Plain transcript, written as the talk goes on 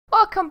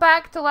welcome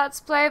back to Let's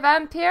Play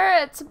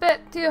Vampyr. It's a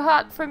bit too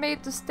hot for me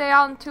to stay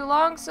on too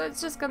long, so it's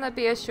just gonna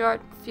be a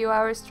short few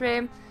hour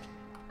stream.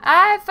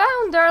 I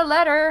found our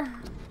letter.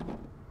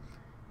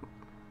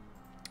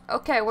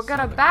 Okay, we're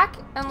gonna back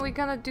and we're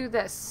gonna do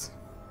this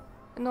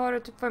in order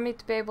for me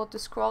to be able to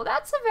scroll.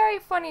 That's a very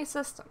funny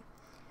system.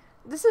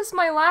 This is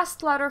my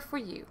last letter for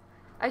you.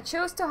 I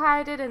chose to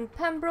hide it in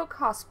Pembroke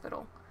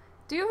Hospital.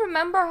 Do you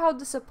remember how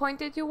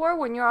disappointed you were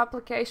when your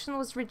application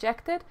was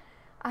rejected?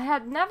 I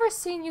had never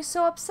seen you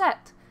so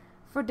upset.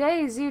 For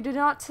days you did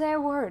not say a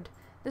word.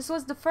 This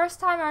was the first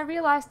time I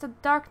realized the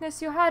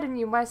darkness you had in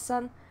you, my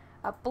son.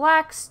 A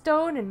black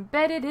stone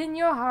embedded in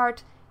your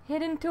heart,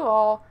 hidden to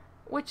all,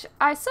 which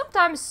I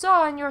sometimes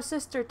saw in your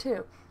sister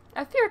too.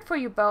 I feared for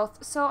you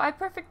both, so I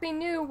perfectly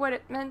knew what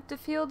it meant to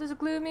feel this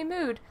gloomy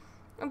mood.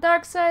 The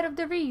dark side of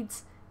the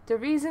Reids. The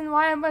reason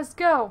why I must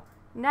go.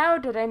 Now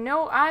that I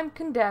know I'm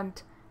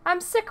condemned. I'm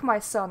sick, my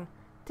son.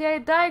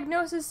 The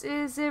diagnosis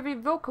is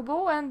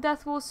irrevocable and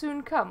death will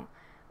soon come.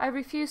 I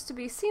refuse to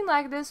be seen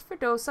like this for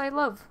those I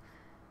love.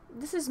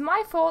 This is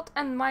my fault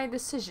and my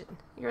decision.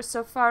 You're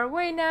so far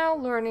away now,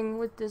 learning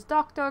with this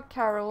doctor,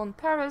 Carol in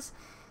Paris,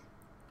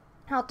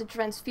 how to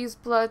transfuse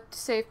blood to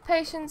save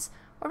patients,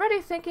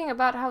 already thinking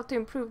about how to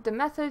improve the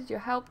method you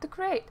helped to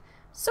create.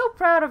 So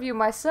proud of you,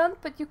 my son,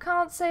 but you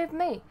can't save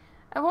me.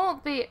 I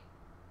won't be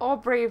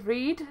Aubrey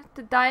Reid,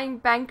 the dying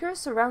banker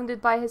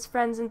surrounded by his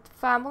friends and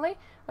family,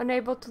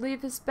 unable to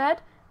leave his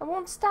bed. I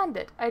won't stand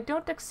it. I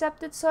don't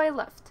accept it, so I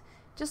left.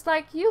 Just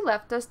like you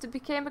left us to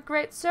become a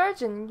great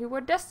surgeon you were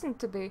destined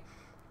to be.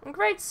 A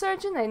great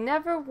surgeon I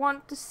never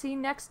want to see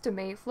next to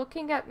me,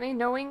 looking at me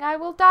knowing I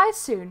will die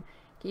soon.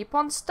 Keep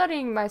on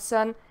studying, my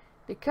son.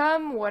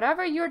 Become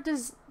whatever you're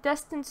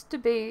destined to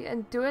be,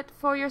 and do it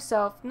for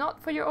yourself,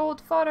 not for your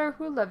old father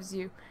who loves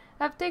you.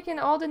 I've taken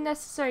all the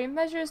necessary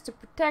measures to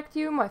protect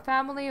you, my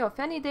family, of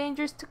any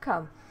dangers to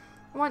come.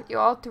 I want you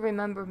all to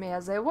remember me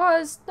as I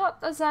was, not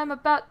as I'm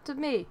about to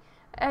be.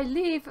 I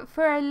leave,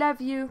 for I love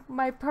you,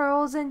 my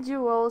pearls and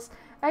jewels.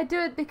 I do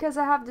it because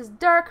I have this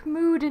dark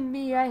mood in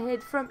me I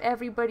hid from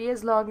everybody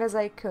as long as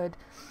I could.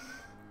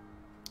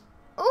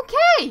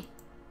 Okay!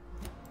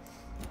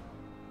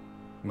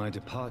 My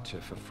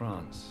departure for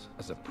France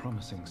as a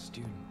promising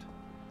student.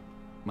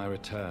 My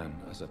return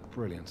as a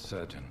brilliant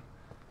surgeon.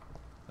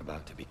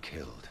 About to be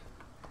killed.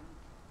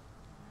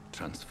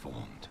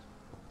 Transformed.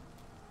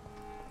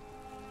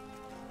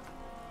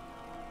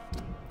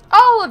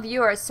 All of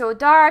you are so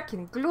dark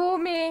and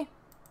gloomy.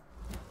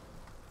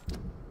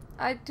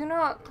 I do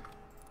not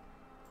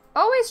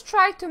always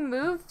try to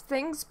move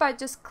things by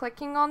just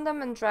clicking on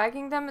them and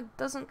dragging them. It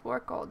doesn't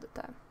work all the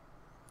time.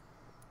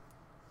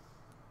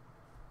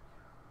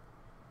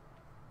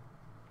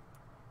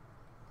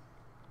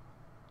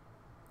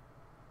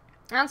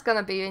 That's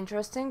gonna be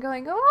interesting,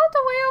 going all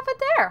the way over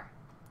there.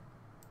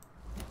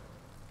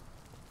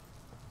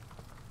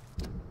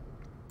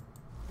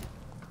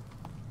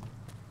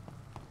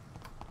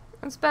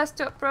 It's best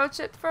to approach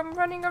it from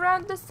running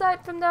around this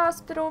side from the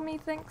hospital,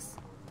 methinks.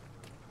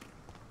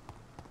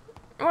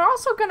 We're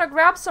also gonna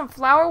grab some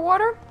flower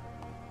water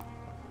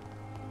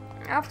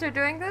after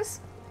doing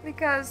this,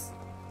 because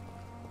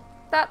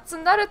that's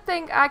another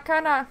thing I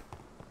kinda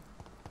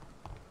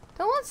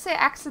don't want to say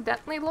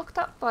accidentally looked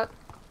up, but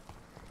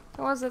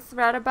there was a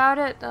thread about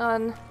it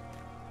on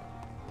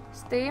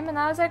Steam, and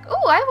I was like,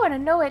 oh, I want to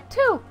know it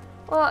too!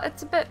 Well,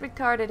 it's a bit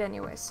retarded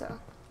anyway, so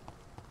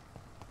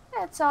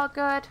it's all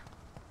good.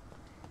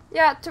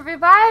 Yeah, to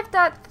revive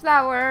that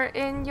flower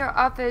in your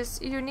office,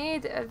 you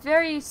need a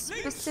very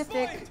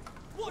specific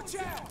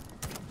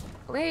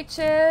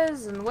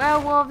leeches and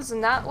werewolves,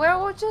 and that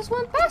werewolf just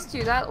went past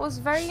you. That was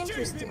very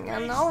interesting.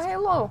 And oh,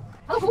 hello.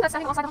 Oh, that's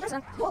standing alongside the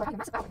person. Oh,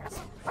 massive battle grass.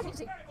 What can you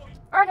see?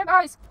 Alright,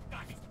 guys.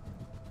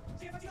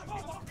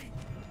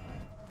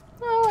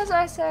 What was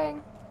I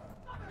saying?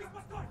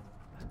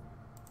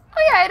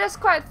 Oh yeah, it is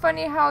quite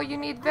funny how you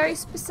need very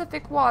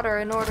specific water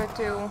in order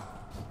to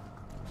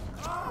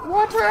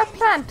water a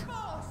plant.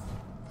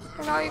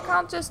 You know, you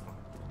can't just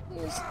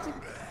use the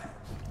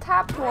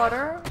tap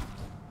water.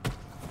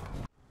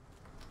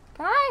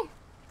 Can I?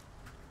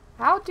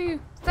 How do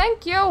you?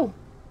 Thank you!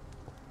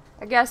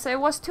 I guess I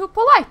was too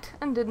polite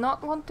and did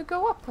not want to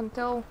go up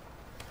until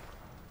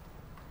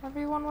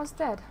everyone was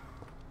dead.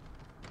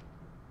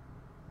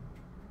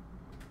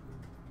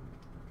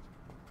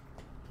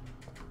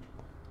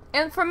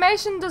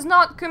 Information does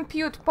not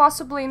compute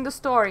possibly in the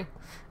story.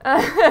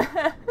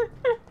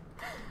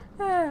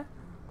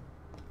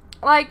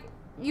 Like,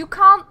 you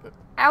can't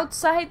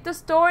outside the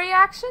story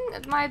action.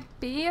 It might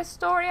be a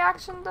story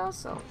action though,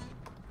 so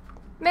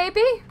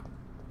maybe?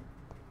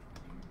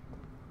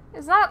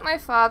 Is that my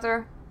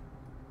father?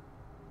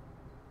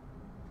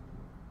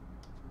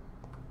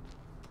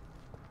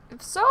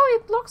 If so,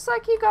 it looks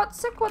like he got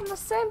sick with the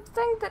same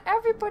thing that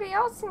everybody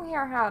else in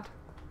here had.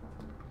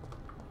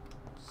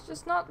 It's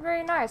just not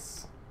very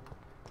nice.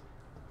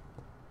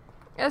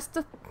 It's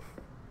the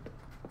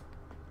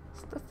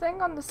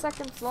thing on the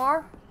second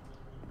floor.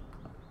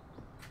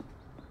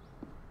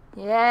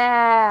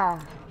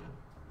 Yeah.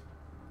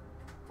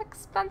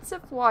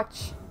 Expensive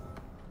watch.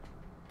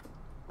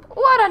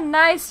 What a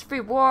nice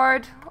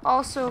reward.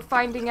 Also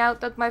finding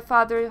out that my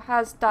father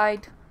has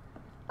died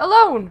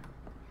alone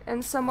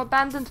in some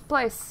abandoned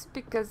place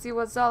because he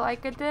was all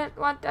like, I didn't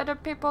want other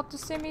people to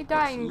see me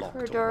dying.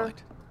 Locked, all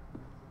right.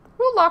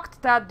 Who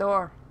locked that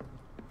door?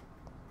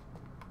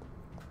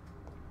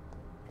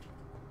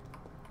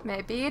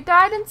 Maybe he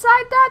died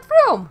inside that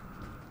room.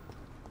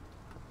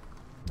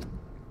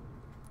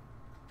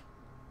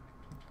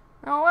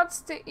 Now what's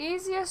the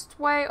easiest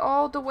way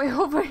all the way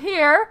over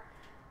here?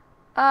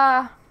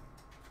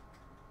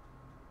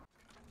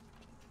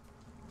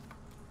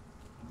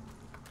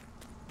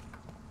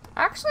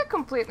 Actually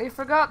completely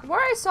forgot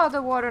where I saw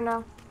the water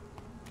now.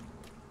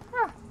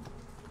 Huh.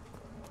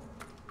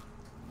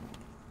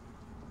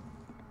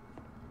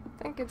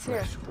 I think it's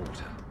here. Fresh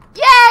water.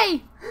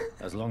 Yay!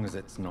 As long as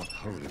it's not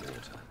holy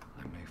water,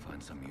 I may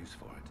find some use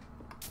for it.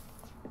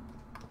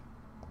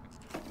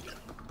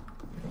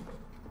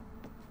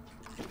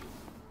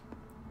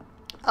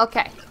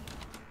 Okay.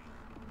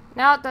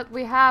 Now that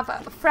we have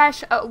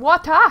fresh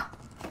water,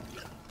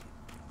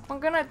 I'm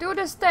gonna do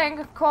this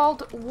thing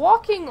called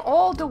walking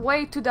all the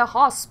way to the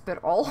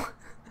hospital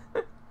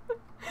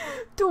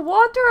to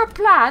water a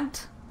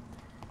plant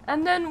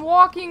and then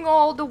walking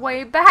all the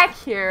way back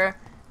here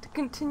to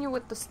continue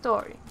with the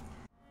story.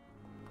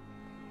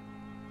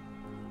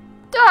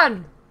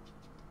 Done!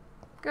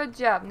 Good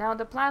job. Now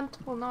the plant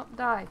will not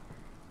die.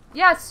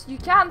 Yes, you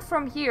can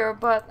from here,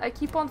 but I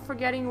keep on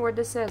forgetting where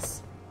this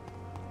is.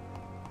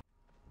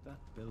 That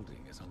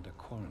building is under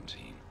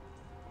quarantine.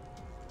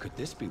 Could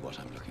this be what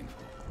I'm looking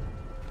for?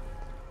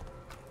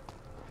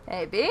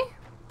 Maybe.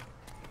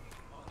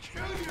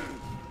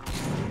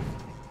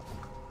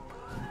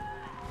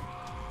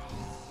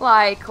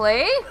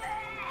 Likely.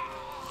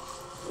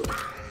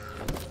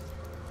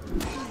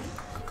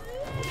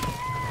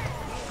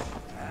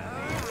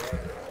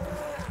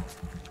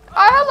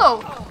 Oh,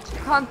 hello,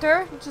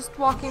 Hunter. Just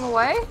walking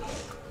away.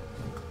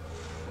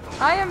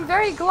 I am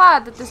very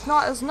glad that this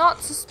is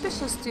not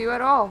suspicious to you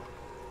at all.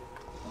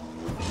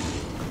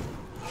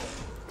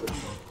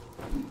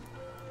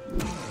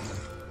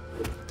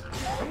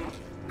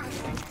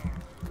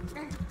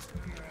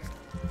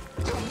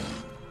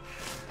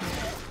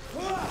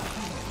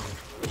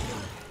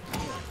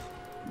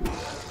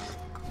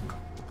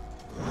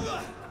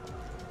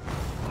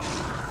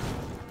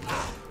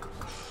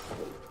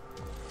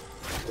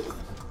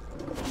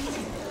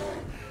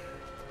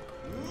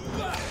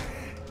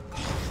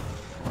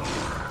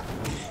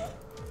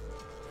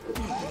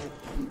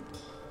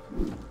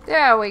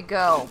 There we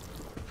go.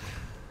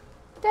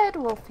 Dead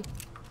Wolfie.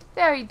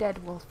 Very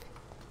dead Wolfie.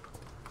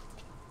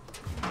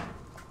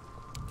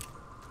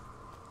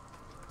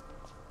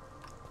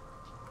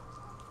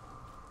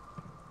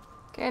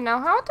 Okay, now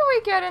how do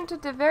we get into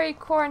the very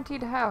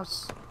quarantined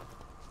house?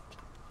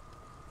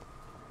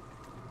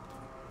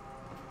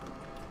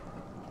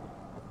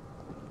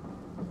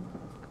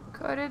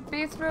 Could it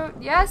be through?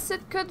 Yes,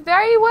 it could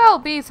very well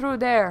be through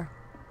there.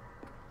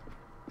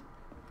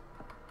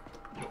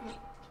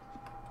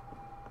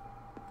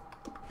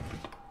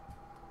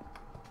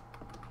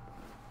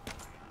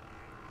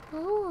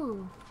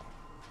 Ooh.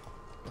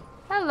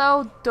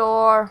 Hello,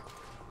 door.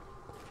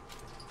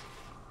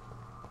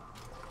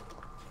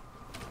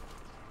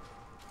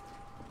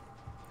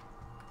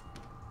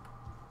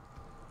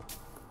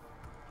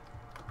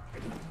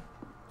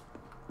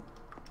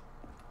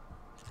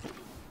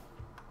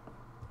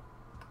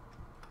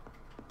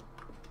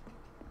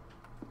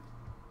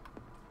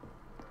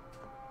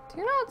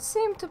 Do not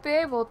seem to be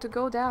able to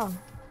go down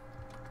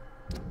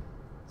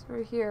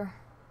through here.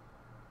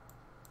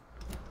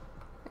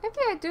 Maybe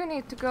I do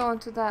need to go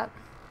into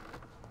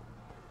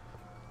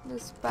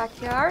this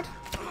backyard.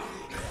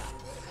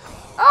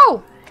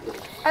 Oh!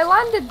 I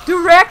landed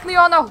directly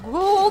on a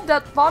ghoul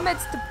that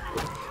vomits the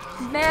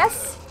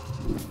mess.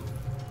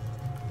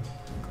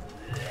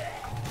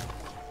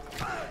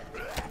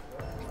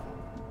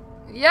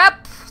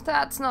 Yep,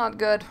 that's not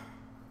good.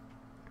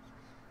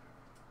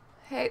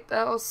 Hate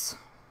those.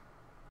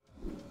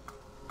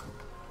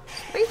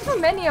 Way too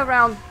many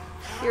around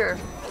here.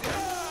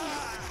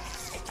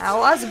 I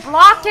was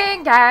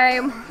blocking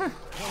game.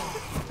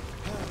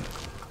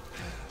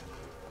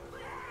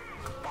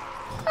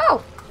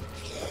 Oh.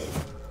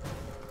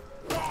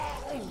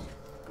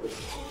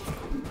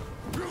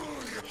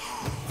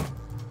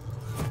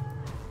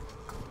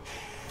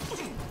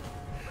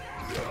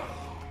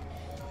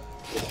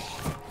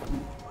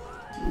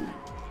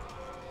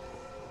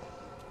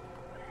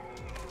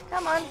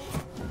 Come on.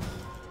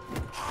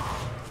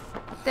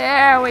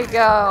 There we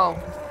go.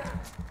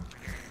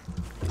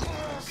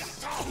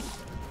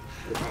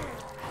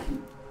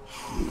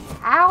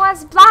 I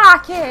was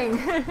blocking!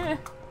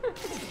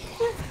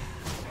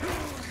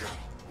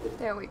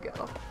 There we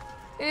go.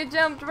 He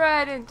jumped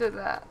right into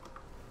that.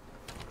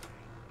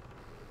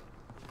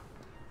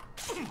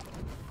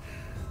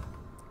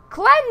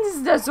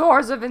 Cleanse the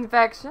source of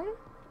infection.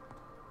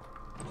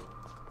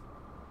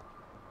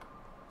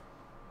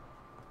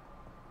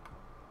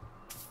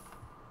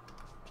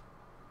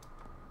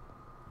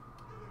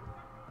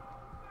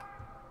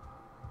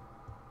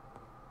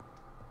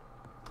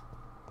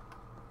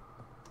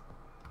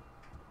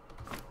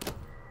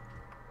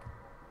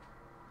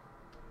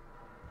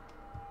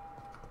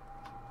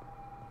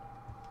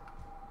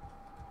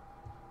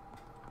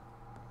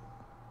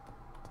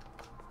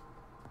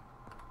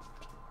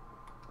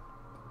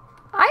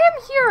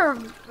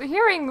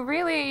 hearing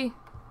really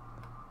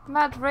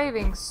mad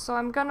ravings, so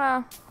I'm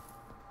gonna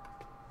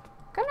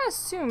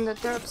assume that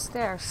they're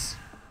upstairs.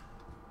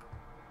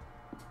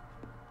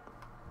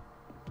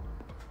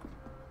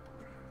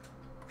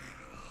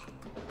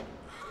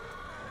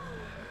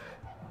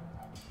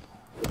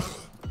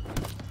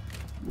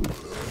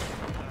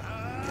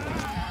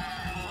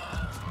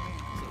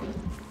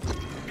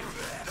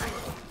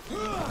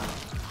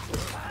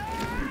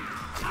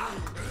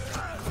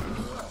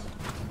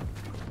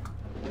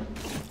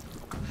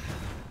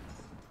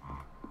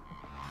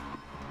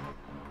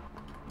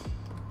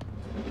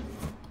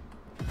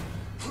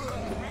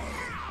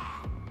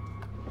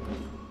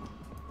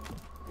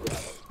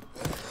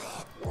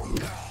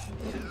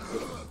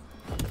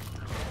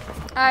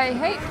 I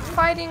hate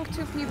fighting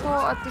two people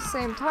at the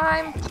same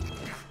time.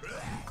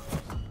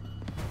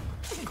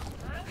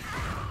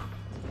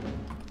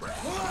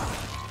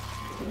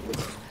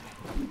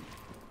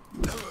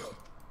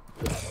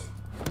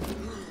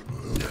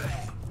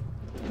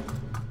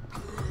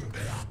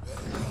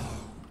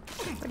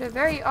 For a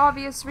very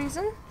obvious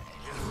reason.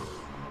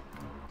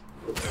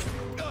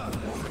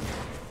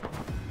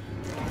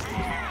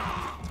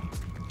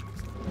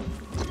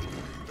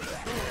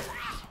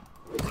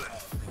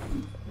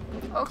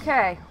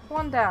 Okay,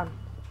 one down.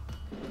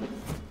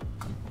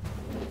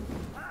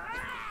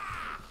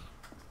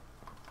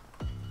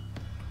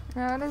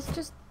 Now there's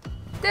just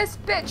this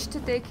bitch to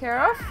take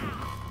care of.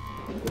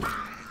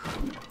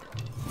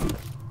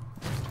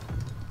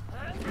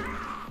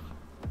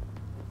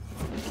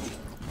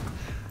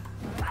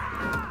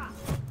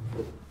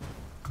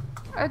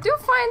 I do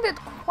find it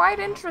quite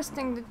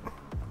interesting that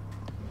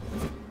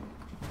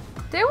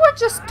they were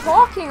just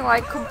talking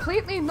like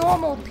completely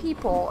normal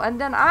people, and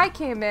then I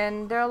came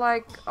in, they're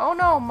like, oh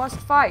no, must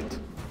fight.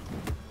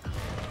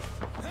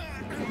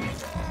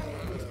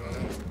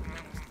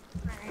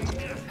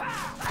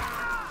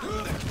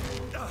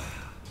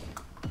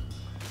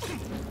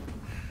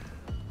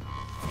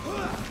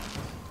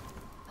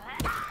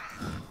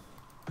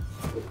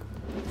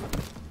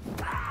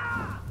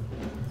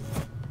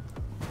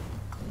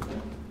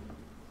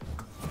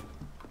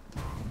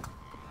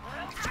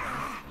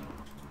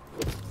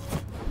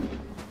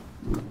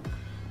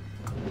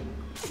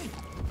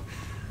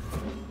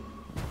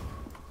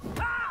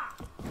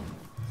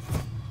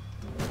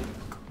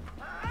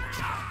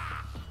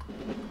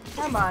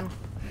 Come on.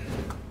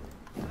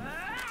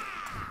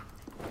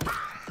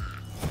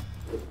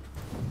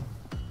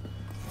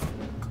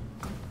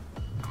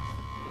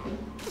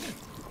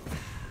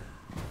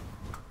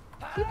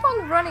 Keep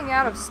on running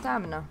out of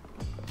stamina.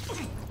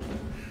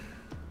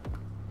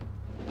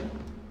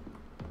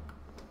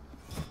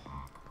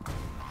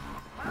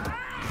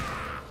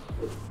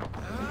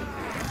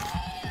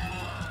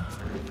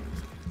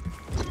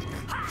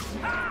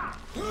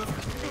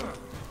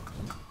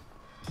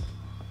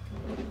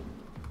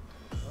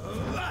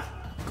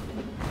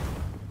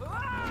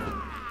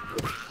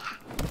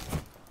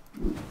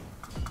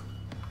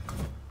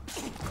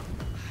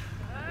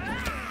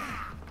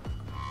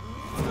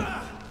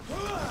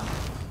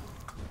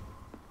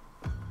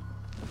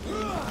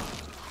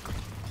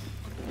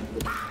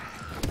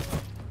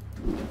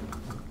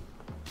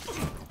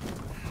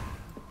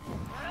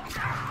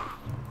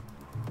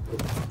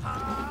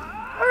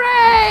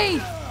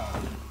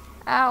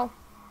 Ow.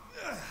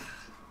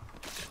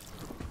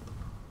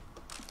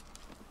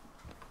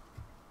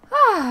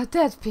 Ah,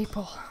 dead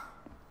people.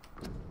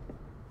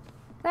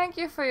 Thank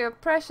you for your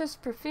precious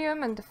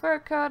perfume and the fur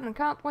coat, and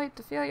can't wait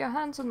to feel your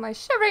hands on my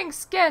shivering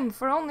skin,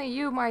 for only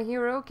you, my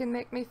hero, can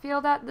make me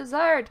feel that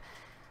desired.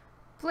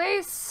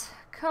 Please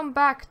come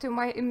back to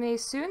me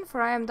soon,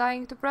 for I am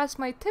dying to press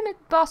my timid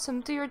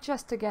bosom to your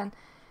chest again.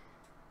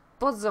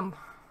 Bosom.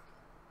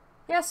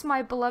 Yes,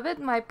 my beloved,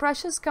 my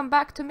precious, come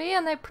back to me,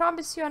 and I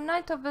promise you a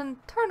night of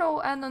eternal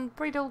and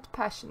unbridled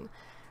passion.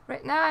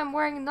 Right now I'm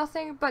wearing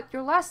nothing but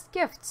your last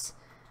gifts.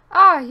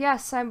 Ah,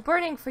 yes, I'm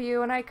burning for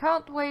you, and I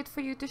can't wait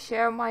for you to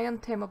share my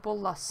untamable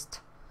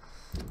lust.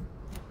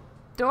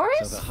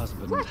 Doris So the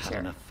husband Fletcher. had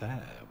an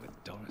affair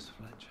with Doris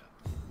Fletcher.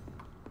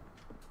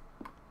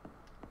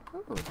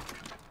 Ooh.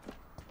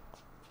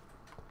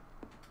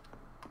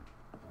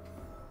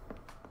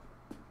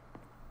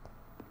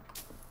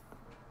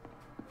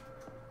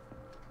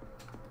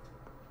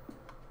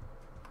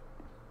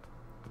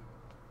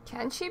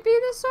 Can she be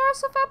the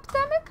source of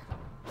epidemic?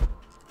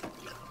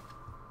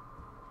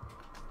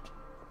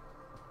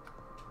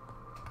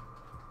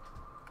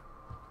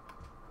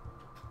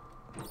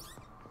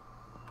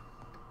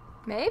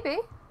 Maybe.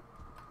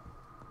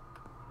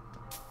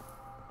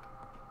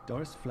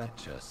 Doris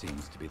Fletcher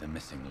seems to be the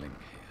missing link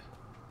here.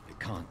 It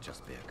can't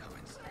just be a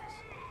coincidence.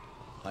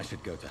 I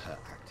should go to her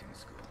acting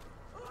school.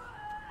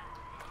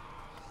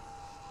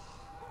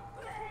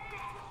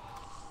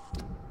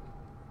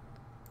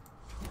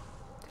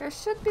 There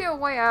should be a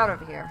way out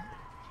of here.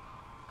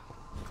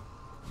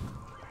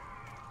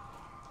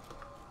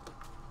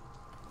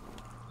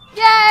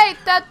 Yay!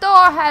 The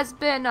door has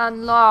been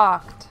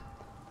unlocked!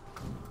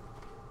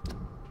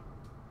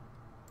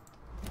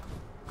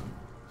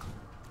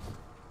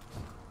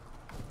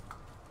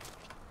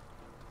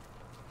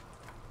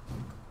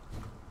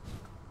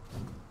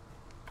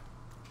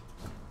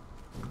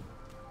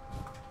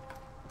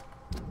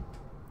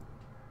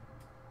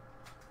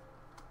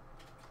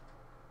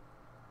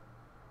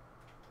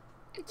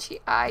 Itchy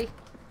eye.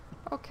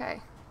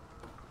 Okay.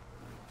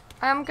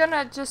 I'm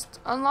gonna just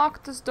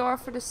unlock this door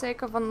for the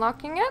sake of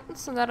unlocking it,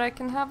 so that I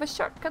can have a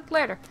shortcut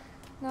later.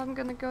 Now I'm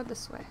gonna go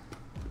this way.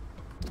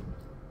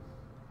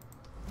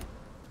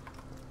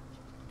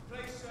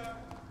 Please, sir.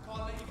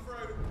 Can't let you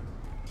through.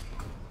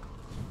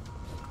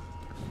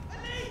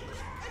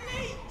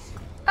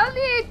 A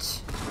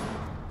leech!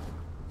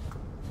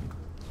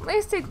 At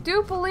least they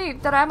do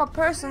believe that I'm a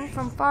person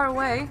from far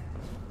away.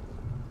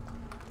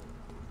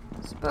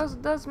 I suppose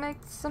it does make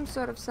some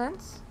sort of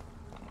sense.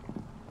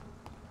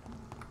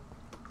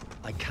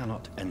 I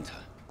cannot enter.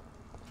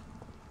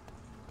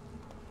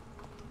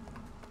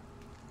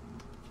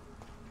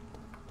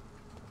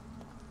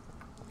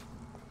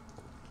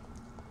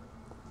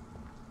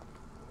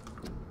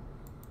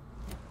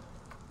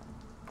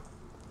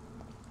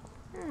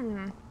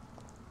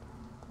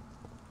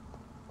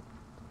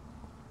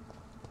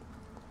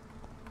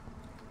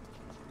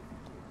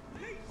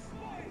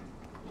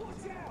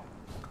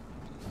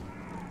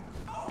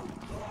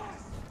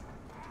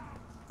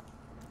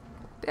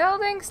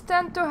 Buildings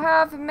tend to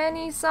have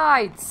many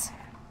sides,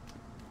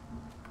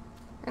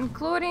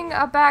 including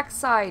a back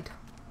side.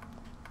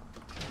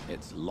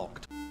 It's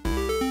locked.